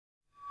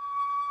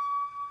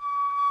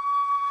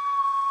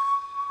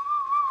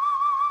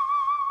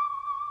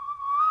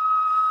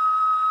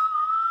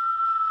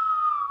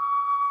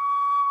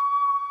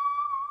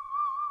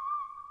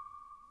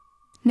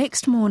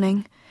Next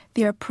morning,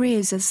 there are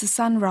prayers as the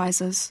sun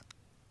rises.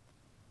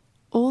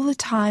 All the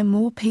time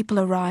more people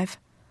arrive.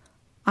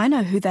 I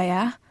know who they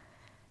are.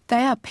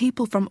 They are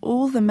people from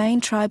all the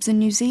main tribes in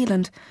New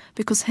Zealand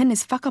because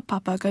Hine's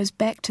whakapapa goes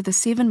back to the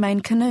 7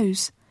 main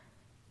canoes.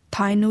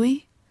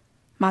 Tainui,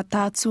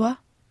 Matatua,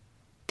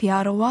 Te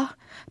Arawa,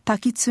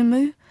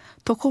 Takitumu,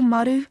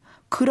 Tokomaru,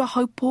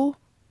 Kurahaupo,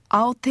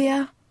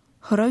 Aotea,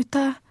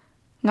 Horota,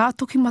 Ngā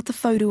Toki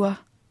Matawhaurua.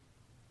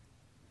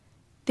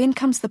 Then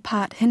comes the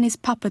part Hine's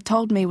papa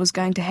told me was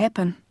going to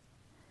happen.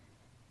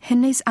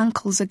 Hine's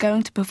uncles are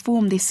going to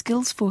perform their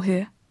skills for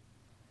her.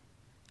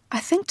 I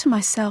think to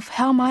myself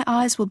how my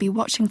eyes will be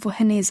watching for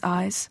Hine's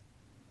eyes.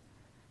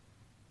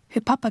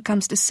 Her papa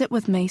comes to sit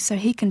with me so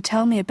he can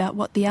tell me about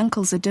what the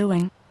uncles are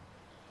doing.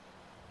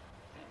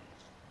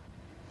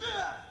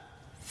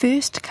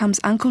 First comes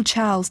Uncle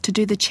Charles to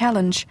do the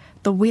challenge,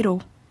 the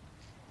wero.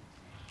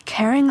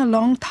 Carrying a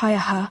long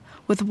taiaha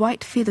with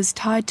white feathers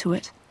tied to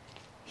it,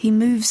 he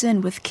moves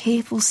in with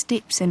careful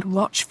steps and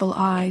watchful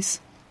eyes.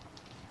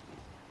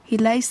 He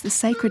lays the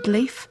sacred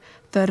leaf,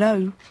 the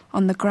rau,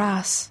 on the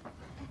grass.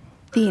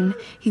 Then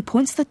he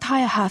points the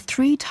taiaha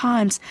 3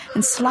 times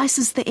and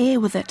slices the air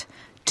with it,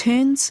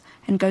 turns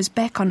and goes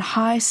back on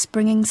high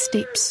springing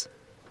steps.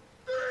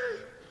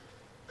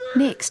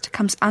 Next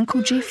comes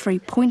Uncle Geoffrey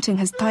pointing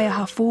his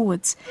taiaha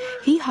forwards.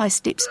 He high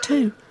steps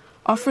too,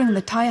 offering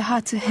the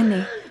taiaha to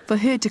Hine for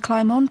her to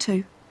climb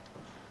onto.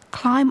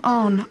 Climb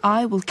on,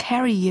 I will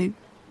carry you.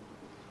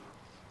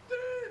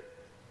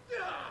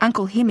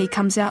 Uncle Hemi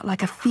comes out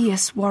like a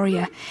fierce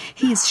warrior.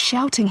 He is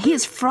shouting, he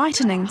is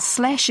frightening,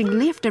 slashing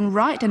left and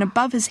right and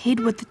above his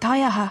head with the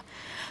taiaha.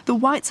 The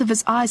whites of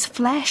his eyes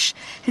flash,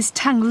 his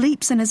tongue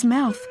leaps in his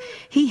mouth.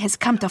 He has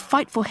come to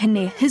fight for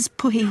Hine, his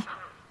puhi.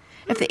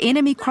 If the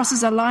enemy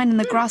crosses a line in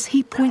the grass,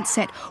 he points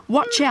at,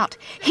 watch out,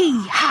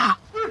 he-ha!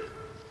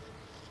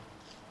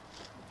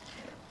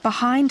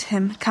 Behind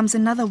him comes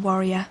another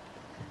warrior.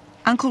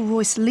 Uncle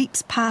Royce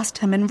leaps past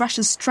him and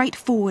rushes straight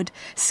forward,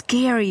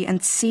 scary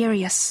and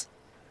serious.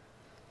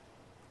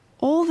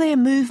 All their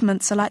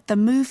movements are like the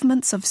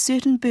movements of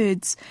certain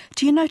birds.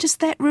 Do you notice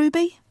that,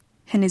 Ruby?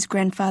 Hine's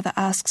grandfather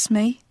asks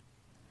me.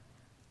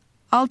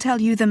 I'll tell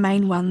you the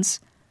main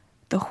ones.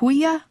 The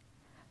huia,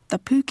 the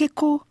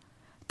pukeko,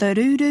 the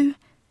ruru,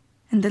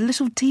 and the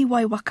little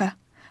tiwaiwaka,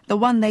 the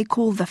one they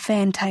call the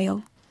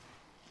fantail.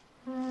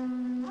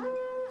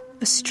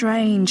 A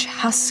strange,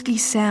 husky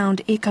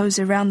sound echoes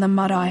around the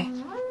marae.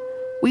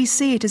 We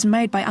see it is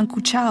made by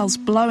Uncle Charles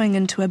blowing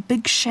into a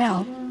big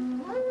shell.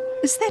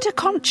 Is that a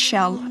conch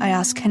shell? I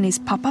ask Hine's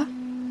papa.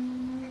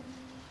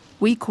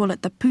 We call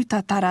it the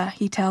putatara,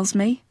 he tells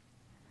me.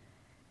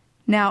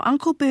 Now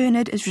Uncle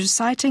Bernard is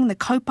reciting the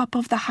kaupapa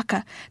of the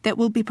haka that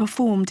will be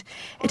performed.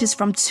 It is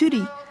from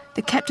Turi,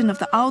 the captain of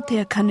the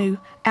Aotea canoe,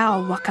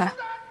 our waka.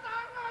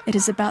 It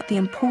is about the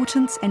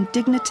importance and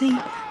dignity,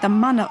 the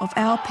mana of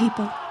our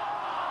people.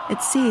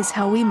 It says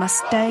how we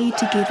must stay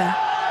together.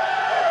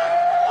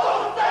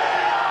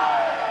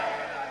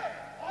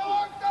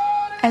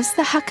 As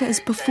the haka is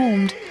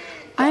performed,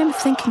 I am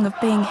thinking of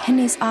being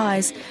Hine's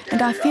eyes,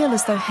 and I feel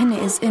as though Hine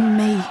is in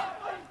me.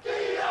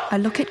 I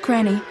look at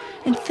Granny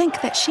and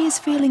think that she is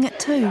feeling it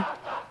too.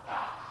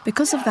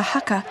 Because of the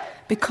haka,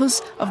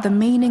 because of the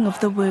meaning of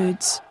the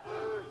words.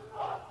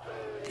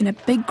 Then a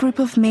big group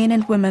of men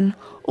and women,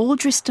 all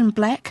dressed in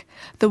black,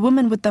 the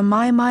women with the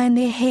mai in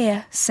their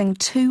hair, sing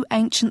 2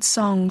 ancient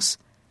songs.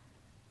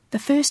 The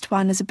first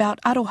one is about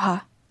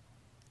aroha,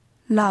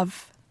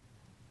 love.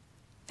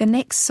 The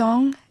next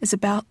song is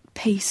about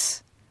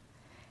peace.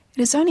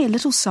 It is only a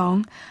little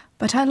song,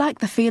 but I like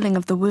the feeling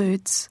of the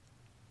words.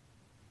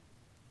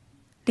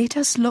 Let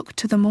us look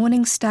to the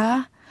morning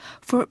star,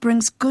 for it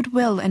brings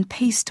goodwill and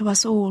peace to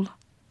us all.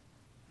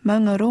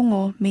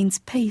 Maungarongo means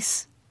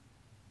peace.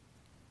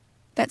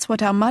 That's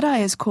what our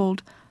marae is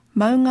called,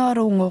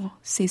 Maungarongo,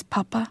 says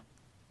Papa.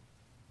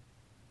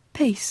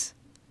 Peace.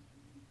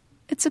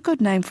 It's a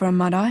good name for a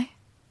marae.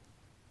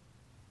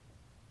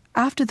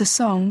 After the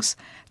songs,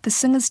 the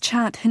singers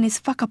chant Hine's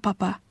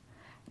whakapapa,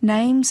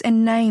 names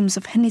and names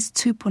of Hine's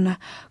tupuna,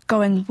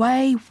 going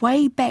way,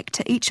 way back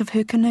to each of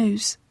her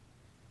canoes.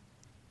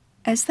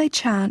 As they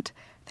chant,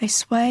 they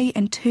sway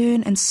and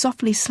turn and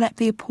softly slap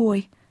their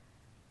poi.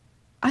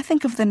 I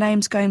think of the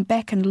names going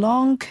back in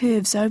long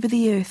curves over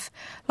the earth,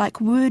 like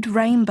word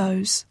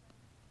rainbows.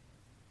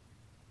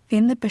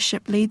 Then the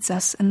bishop leads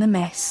us in the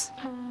Mass.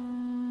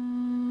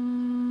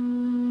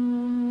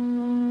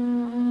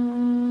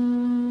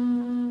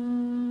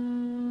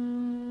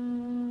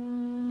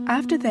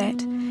 After that,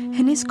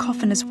 Hine's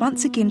coffin is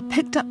once again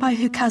picked up by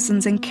her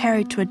cousins and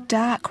carried to a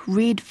dark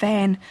red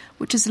van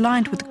which is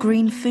lined with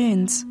green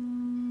ferns.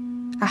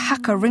 A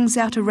haka rings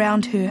out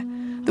around her.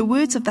 The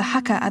words of the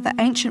haka are the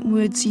ancient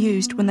words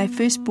used when they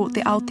first brought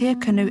the Aotea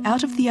canoe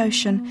out of the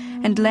ocean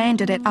and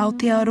landed at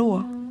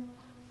Aotearoa.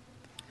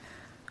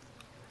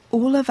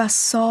 All of us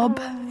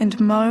sob and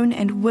moan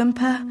and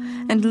whimper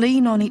and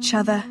lean on each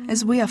other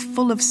as we are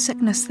full of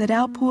sickness that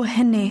our poor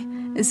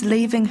Hine is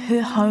leaving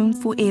her home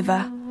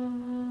forever.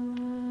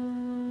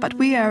 but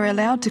we are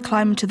allowed to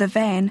climb into the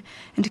van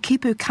and to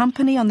keep her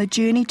company on the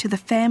journey to the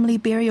family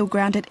burial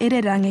ground at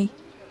Irirangi.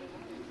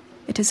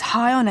 It is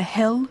high on a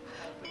hill,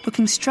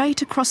 looking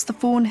straight across the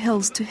Fawn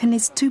Hills to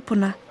Hine's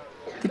tupuna,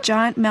 the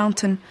giant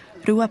mountain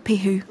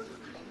Ruapehu.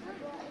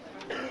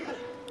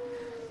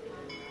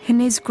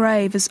 Hine's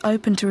grave is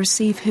open to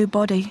receive her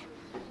body.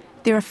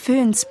 There are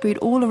ferns spread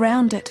all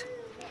around it.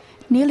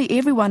 Nearly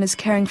everyone is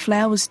carrying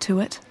flowers to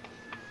it.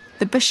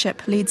 The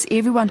bishop leads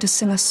everyone to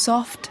sing a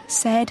soft,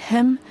 sad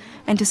hymn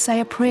and to say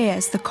a prayer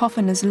as the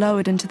coffin is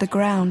lowered into the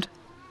ground.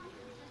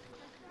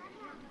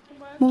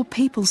 More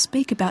people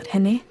speak about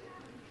Hine.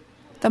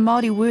 The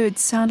Māori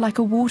words sound like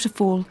a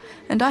waterfall,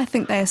 and I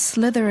think they are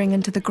slithering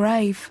into the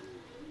grave.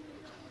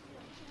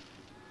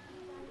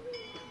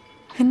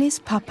 Hine's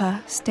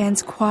papa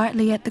stands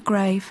quietly at the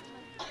grave,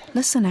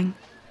 listening.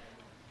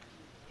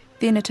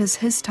 Then it is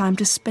his time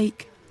to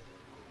speak.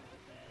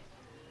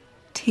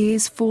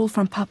 Tears fall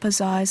from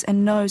Papa's eyes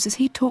and nose as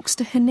he talks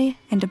to Hine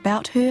and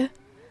about her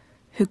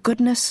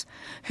goodness,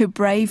 her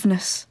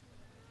braveness,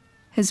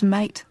 his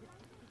mate,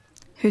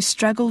 her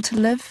struggle to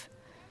live,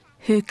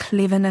 her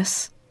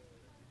cleverness.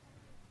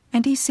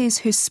 And he says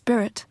her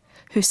spirit,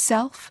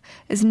 herself,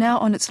 is now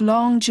on its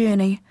long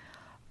journey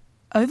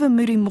over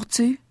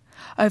Murimotu,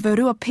 over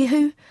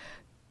Ruapehu,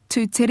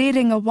 to Te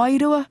Rerenga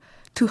Wairua,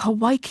 to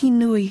Hawaiki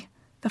Nui,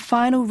 the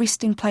final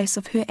resting place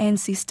of her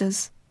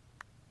ancestors.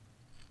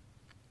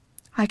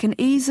 I can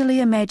easily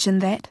imagine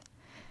that.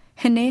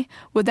 Hine,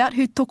 without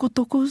her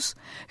tokotokus,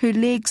 her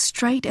legs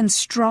straight and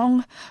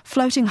strong,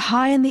 floating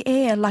high in the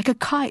air like a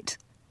kite.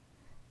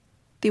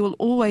 There will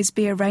always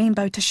be a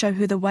rainbow to show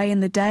her the way in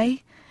the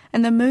day,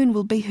 and the moon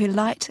will be her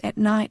light at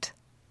night.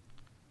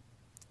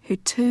 Her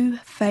two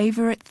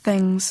favourite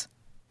things.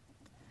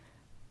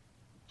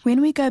 When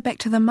we go back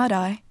to the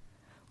marae,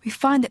 we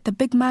find that the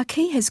big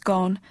marquee has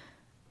gone.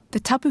 The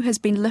tapu has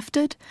been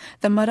lifted,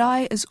 the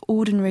marae is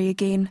ordinary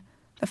again,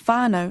 the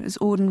whānau is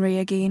ordinary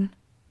again.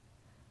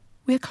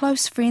 We're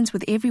close friends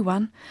with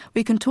everyone.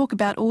 We can talk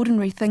about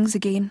ordinary things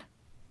again.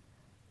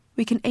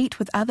 We can eat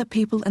with other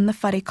people in the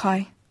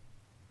wharekai.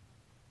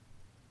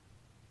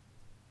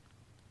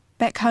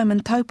 Back home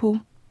in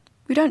Taupo,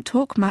 we don't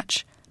talk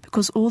much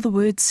because all the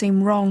words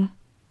seem wrong.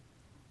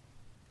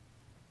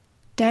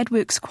 Dad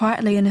works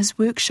quietly in his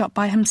workshop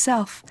by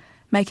himself,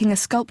 making a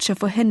sculpture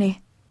for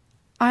Hine.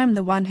 I am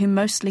the one who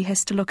mostly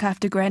has to look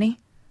after Granny.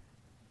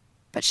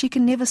 But she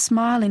can never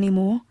smile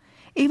anymore,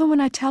 even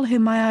when I tell her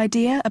my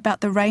idea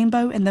about the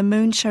rainbow and the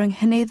moon showing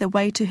Hine the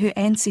way to her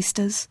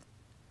ancestors.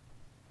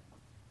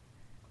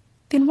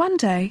 Then one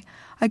day,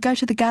 I go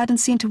to the garden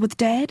centre with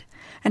Dad,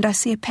 and I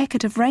see a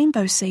packet of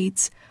rainbow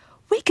seeds.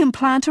 "We can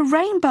plant a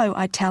rainbow,"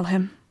 I tell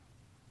him.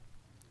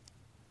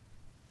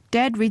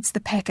 Dad reads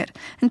the packet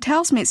and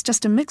tells me it's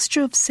just a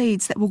mixture of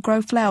seeds that will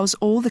grow flowers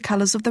all the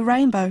colours of the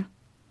rainbow.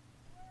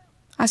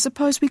 "I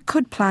suppose we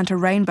could plant a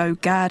rainbow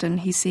garden,"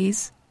 he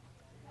says.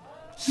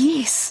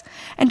 "Yes,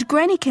 and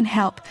Granny can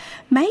help.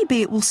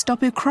 Maybe it will stop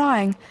her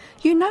crying.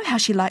 You know how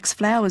she likes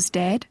flowers,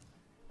 Dad."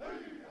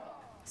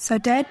 So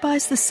Dad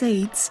buys the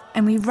seeds,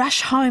 and we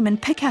rush home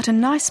and pick out a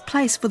nice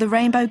place for the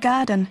rainbow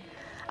garden,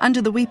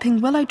 under the weeping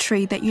willow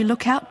tree that you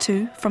look out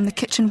to from the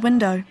kitchen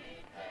window.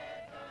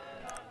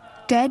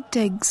 Dad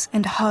digs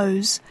and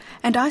hoes,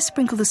 and I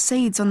sprinkle the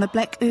seeds on the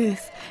black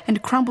earth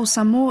and crumble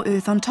some more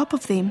earth on top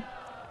of them.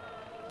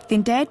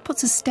 Then Dad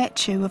puts a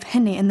statue of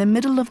Hine in the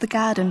middle of the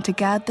garden to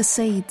guard the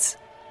seeds.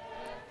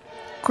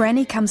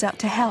 Granny comes out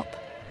to help.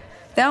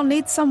 "They'll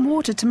need some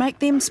water to make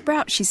them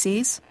sprout," she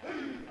says.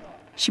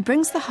 She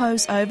brings the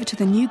hose over to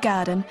the new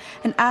garden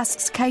and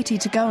asks Katie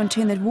to go and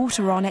turn the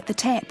water on at the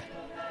tap.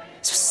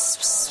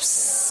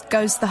 Swiss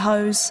goes the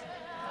hose.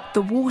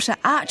 The water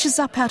arches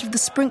up out of the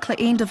sprinkler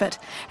end of it,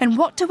 and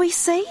what do we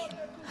see?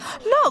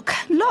 "Look,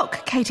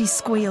 look," Katie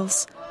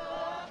squeals.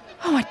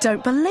 "Oh, I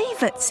don't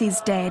believe it,"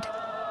 says Dad.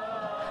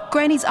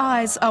 Granny's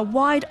eyes are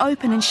wide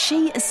open and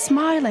she is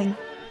smiling.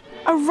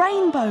 A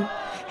rainbow!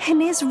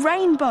 Hine's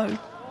rainbow!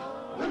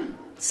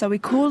 So we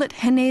call it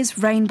Hine's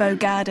Rainbow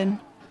Garden.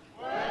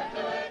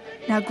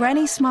 Now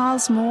Granny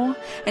smiles more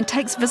and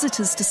takes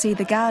visitors to see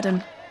the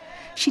garden.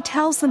 She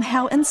tells them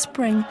how in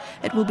spring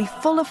it will be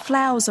full of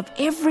flowers of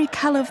every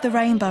colour of the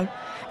rainbow,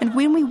 and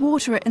when we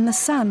water it in the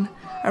sun,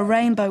 a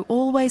rainbow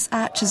always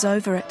arches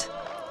over it.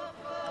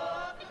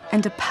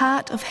 And a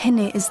part of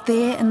Hine is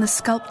there in the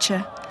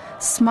sculpture,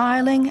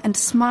 smiling and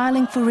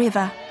smiling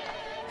forever,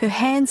 her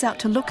hands out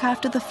to look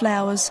after the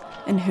flowers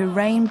in her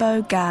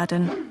rainbow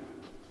garden.